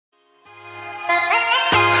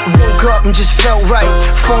Woke up and just felt right.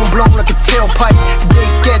 Phone blown like a tailpipe.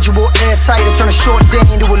 Today's schedule airtight. I turn a short day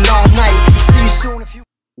into a long night. See you soon if you...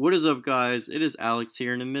 What is up, guys? It is Alex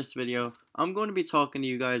here, and in this video I'm going to be talking to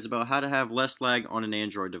you guys about how to have less lag on an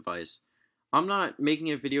Android device. I'm not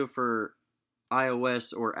making a video for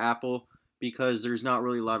iOS or Apple because there's not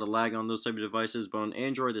really a lot of lag on those type of devices, but on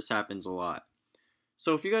Android this happens a lot.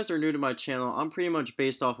 So if you guys are new to my channel, I'm pretty much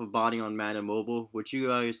based off of botting on Madden Mobile, which you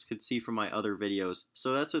guys could see from my other videos.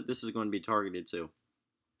 So that's what this is going to be targeted to.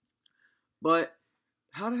 But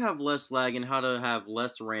how to have less lag and how to have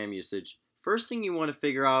less RAM usage. First thing you want to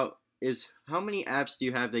figure out is how many apps do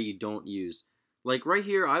you have that you don't use. Like right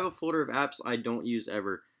here, I have a folder of apps I don't use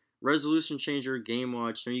ever. Resolution Changer, Game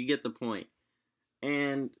Watch, so you get the point.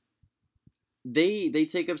 And they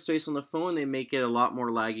take up space on the phone, they make it a lot more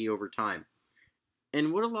laggy over time.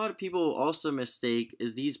 And what a lot of people also mistake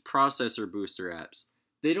is these processor booster apps.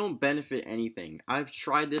 They don't benefit anything. I've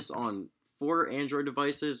tried this on 4 Android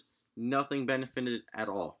devices, nothing benefited at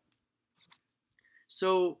all.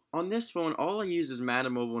 So on this phone, all I use is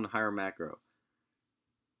Madden Mobile and Higher Macro.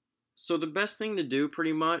 So the best thing to do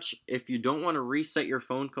pretty much, if you don't want to reset your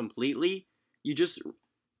phone completely, you just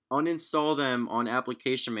uninstall them on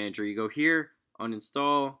Application Manager. You go here,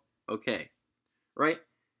 uninstall, okay, right?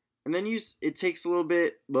 And then it takes a little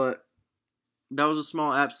bit, but that was a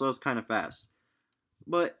small app, so that was kind of fast.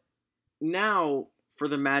 But now for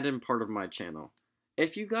the Madden part of my channel.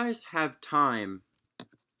 If you guys have time,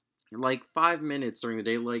 like 5 minutes during the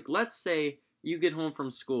day, like let's say you get home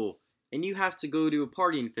from school and you have to go to a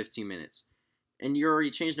party in 15 minutes and you're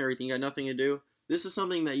already changed and everything, you got nothing to do, this is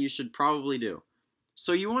something that you should probably do.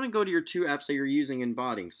 So you want to go to your 2 apps that you're using in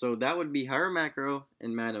botting. So that would be Higher Macro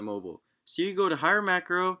and Madden Mobile. So you go to Higher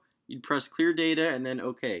Macro, you'd press clear data and then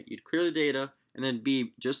okay, you'd clear the data and then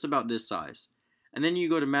be just about this size. And then you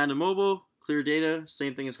go to Madden Mobile, clear data,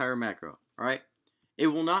 same thing as Higher Macro, alright? It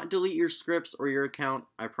will not delete your scripts or your account,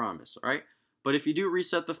 I promise, alright? But if you do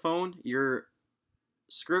reset the phone, your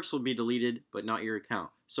scripts will be deleted, but not your account.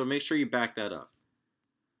 So make sure you back that up.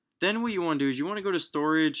 Then what you want to do is you want to go to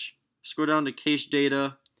storage, scroll down to cache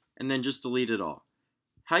data, and then just delete it all.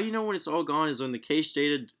 How you know when it's all gone is when the cache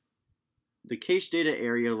data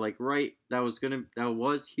area, like right, that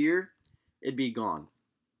was here, it'd be gone.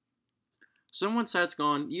 So once that's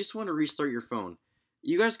gone, you just want to restart your phone.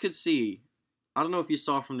 You guys could see, I don't know if you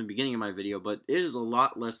saw from the beginning of my video, but it is a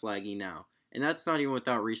lot less laggy now. And that's not even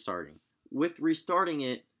without restarting. With restarting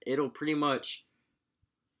it, it'll pretty much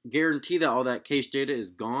guarantee that all that cache data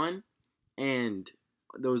is gone. And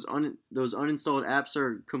those uninstalled apps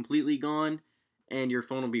are completely gone. And your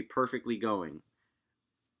phone will be perfectly going.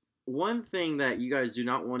 One thing that you guys do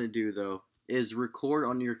not want to do, though, is record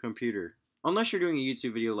on your computer. Unless you're doing a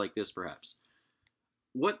YouTube video like this, perhaps.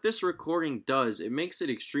 What this recording does, it makes it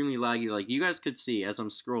extremely laggy. Like you guys could see as I'm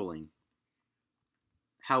scrolling,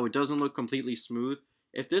 how it doesn't look completely smooth.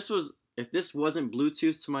 If this wasn't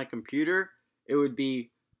Bluetooth to my computer, it would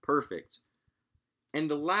be perfect. And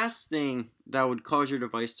the last thing that would cause your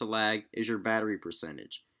device to lag is your battery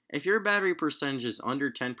percentage. If your battery percentage is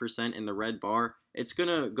under 10% in the red bar, it's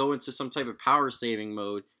gonna go into some type of power saving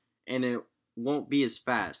mode and it won't be as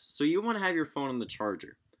fast. So you want to have your phone on the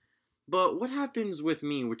charger. But what happens with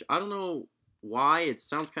me, which I don't know why, it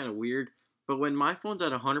sounds kind of weird, but when my phone's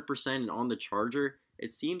at 100% and on the charger,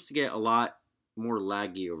 it seems to get a lot more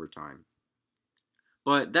laggy over time.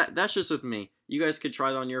 But that's just with me. You guys could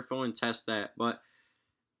try that on your phone and test that. But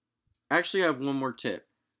actually I have one more tip.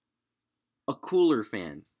 A cooler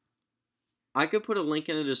fan. I could put a link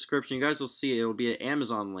in the description. You guys will see it. It'll be an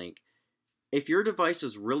Amazon link. If your device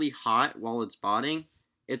is really hot while it's botting,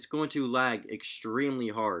 it's going to lag extremely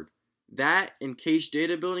hard. That and cache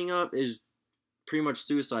data building up is pretty much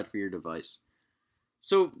suicide for your device.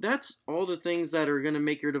 So that's all the things that are going to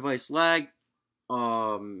make your device lag.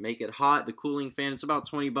 Make it hot. The cooling fan, it's about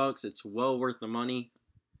 20 bucks. It's well worth the money.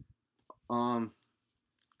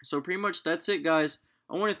 So pretty much that's it, guys.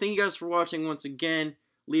 I want to thank you guys for watching once again.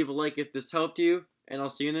 Leave a like if this helped you, and I'll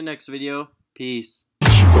see you in the next video. Peace.